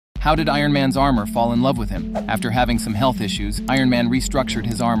How did Iron Man's armor fall in love with him? After having some health issues, Iron Man restructured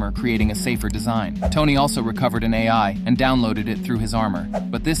his armor, creating a safer design. Tony also recovered an AI and downloaded it through his armor,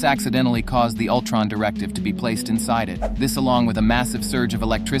 but this accidentally caused the Ultron directive to be placed inside it. This, along with a massive surge of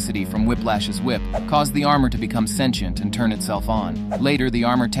electricity from Whiplash's whip, caused the armor to become sentient and turn itself on. Later, the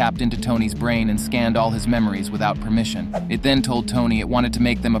armor tapped into Tony's brain and scanned all his memories without permission. It then told Tony it wanted to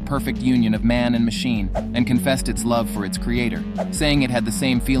make them a perfect union of man and machine, and confessed its love for its creator, saying it had the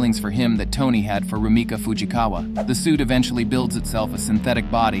same feelings for him that Tony had for Rumika Fujikawa. The suit eventually builds itself a synthetic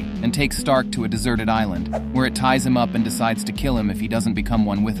body and takes Stark to a deserted island, where it ties him up and decides to kill him if he doesn't become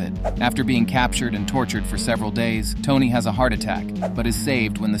one with it. After being captured and tortured for several days, Tony has a heart attack, but is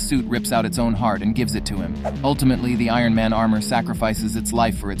saved when the suit rips out its own heart and gives it to him. Ultimately, the Iron Man armor sacrifices its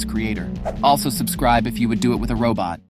life for its creator. Also subscribe if you would do it with a robot.